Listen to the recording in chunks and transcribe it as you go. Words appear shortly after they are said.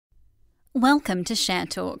Welcome to Share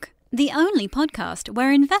Talk, the only podcast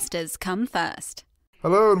where investors come first.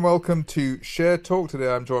 Hello and welcome to Share Talk. Today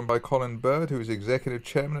I'm joined by Colin Bird, who is Executive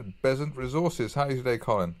Chairman at Bezant Resources. How are you today,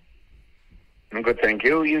 Colin? I'm good, thank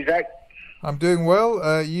you. You, Zach? I'm doing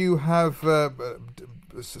well. You have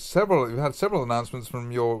you've had several announcements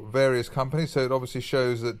from your various companies, so it obviously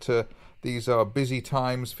shows that these are busy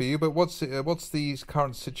times for you. But what's the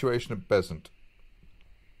current situation at Bezant?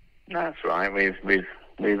 That's right.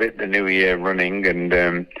 We've hit the new year running, and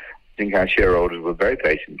I think our shareholders were very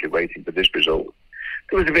patiently waiting for this result.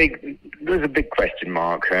 There was a big question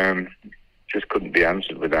mark. Just couldn't be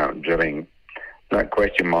answered without drilling. That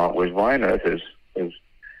question mark was, why on earth has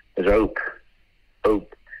Oak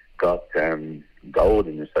got gold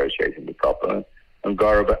in association with copper and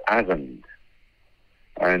Goraba hasn't?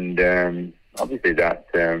 And obviously that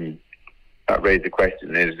raised the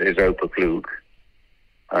question: is Oak a fluke?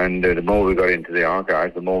 And the more we got into the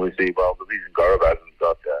archives, the more we see, well, the reason Goraba hasn't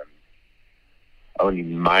got only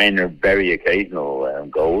minor, very occasional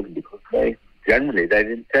gold, because they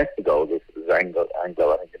didn't test the gold. This was Anglo,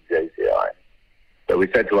 I think, and JCI. So we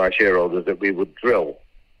said to our shareholders that we would drill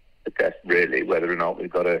to test really whether or not we've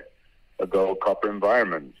got a gold-copper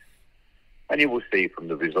environment. And you will see from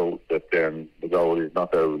the results that the gold is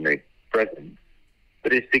not only present,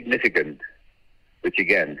 but is significant, which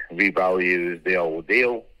again revalues the old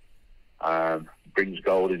deal, brings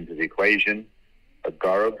gold into the equation at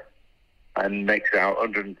Gorab, and makes out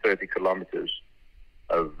 130 kilometres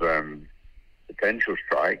of potential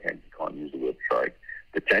strike, and you can't use the word strike,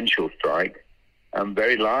 potential strike,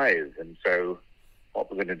 very live. And so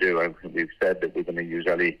what we're going to do, we've said that we're going to use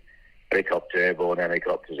airborne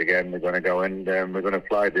helicopters again. We're going to go and we're going to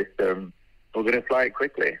fly this, we're going to fly it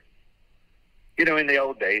quickly. You know, in the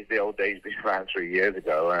old days being around 3 years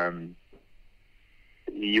ago,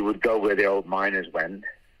 you would go where the old miners went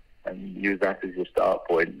and use that as your start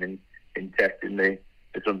point in testing this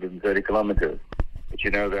 130 kilometres. But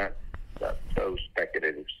you know that's so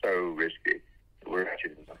speculative, so risky. We're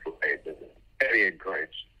actually very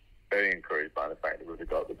encouraged by the fact that we've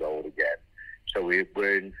got the gold again. So we're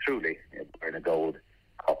truly in a gold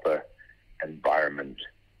copper environment.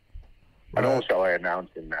 Right. And also I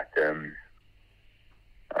announced in that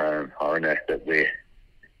RNS that we're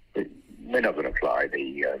not going to fly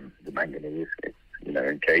the manganese. It's,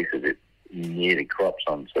 in case of it nearly crops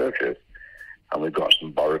on surface, and we've got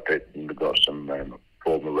some borrow pits and we've got some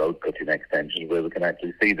former road cutting extensions where we can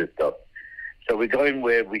actually see the stuff. So we're going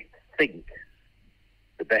where we think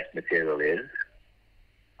the best material is,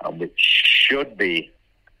 which should be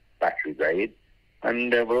battery grade,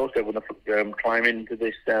 and we're also going to climb into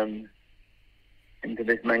this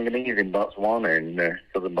manganese in Botswana, in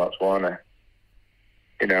southern Botswana.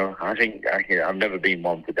 I think I've never been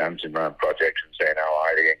one for dancing around projects and saying how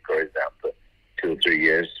highly encourage that for 2 or 3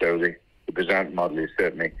 years. So the Bezant model is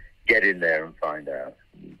certainly get in there and find out.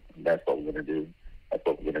 And that's what we're going to do. That's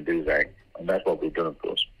what we're going to do, Zach. And that's what we've done, of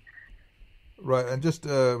course. Right, and just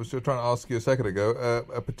was trying to ask you a second ago,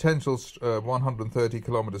 a potential 130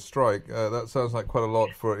 kilometre strike. That sounds like quite a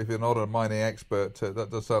lot for, if you're not a mining expert.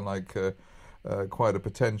 That does sound like quite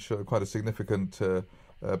a significant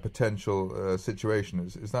potential situation.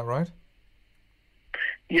 Is that right?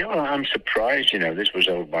 Yeah, well, I'm surprised. This was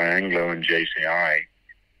owned by Anglo and JCI,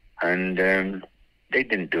 and they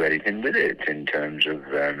didn't do anything with it in terms of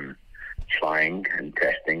flying and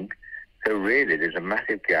testing. So really, there's a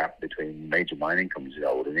massive gap between major mining companies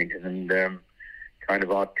holding it and kind of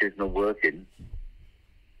artisanal working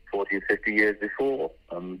 40 or 50 years before.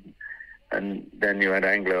 And then you had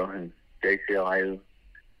Anglo and JCI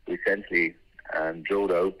who essentially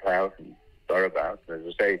drilled Oak out and Gorab, and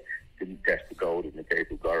as I say, didn't test the gold in the case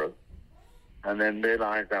of Gorab, and then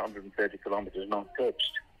realised that 130 kilometres not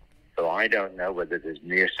touched. So I don't know whether there's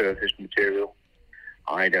near-surface material.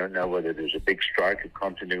 I don't know whether there's a big strike of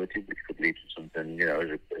continuity which could lead to something, as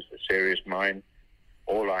a serious mine.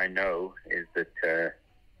 All I know is that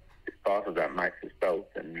it's part of that Maxis belt,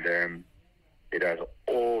 and it has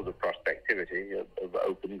all the prospectivity of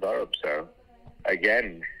open Gorab. So,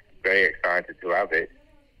 again, very excited to have it,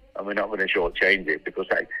 and we're not going to shortchange it, because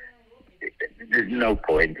there's no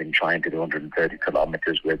point in trying to do 130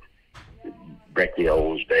 kilometres with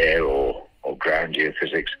brachioles there or ground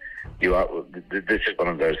geophysics. This is one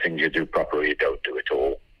of those things you do proper or you don't do it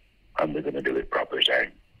all, and we're going to do it proper,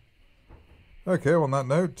 Zane. Okay, well, on that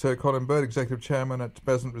note, Colin Bird, Executive Chairman at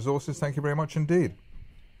Bezant Resources, thank you very much indeed.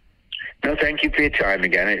 No, thank you for your time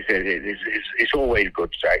again. It's always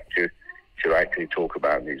good, Zach, to actually talk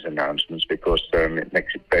about these announcements, because it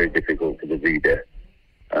makes it very difficult for the reader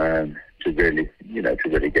to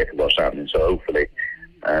really get to what's happening. So hopefully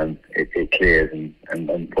it it clears and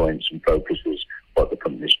points and focuses what the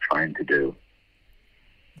company's trying to do.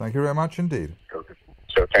 Thank you very much indeed.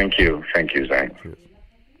 So thank you, Zach. Cheers.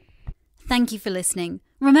 Thank you for listening.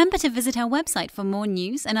 Remember to visit our website for more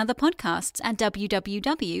news and other podcasts at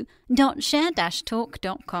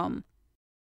www.share-talk.com.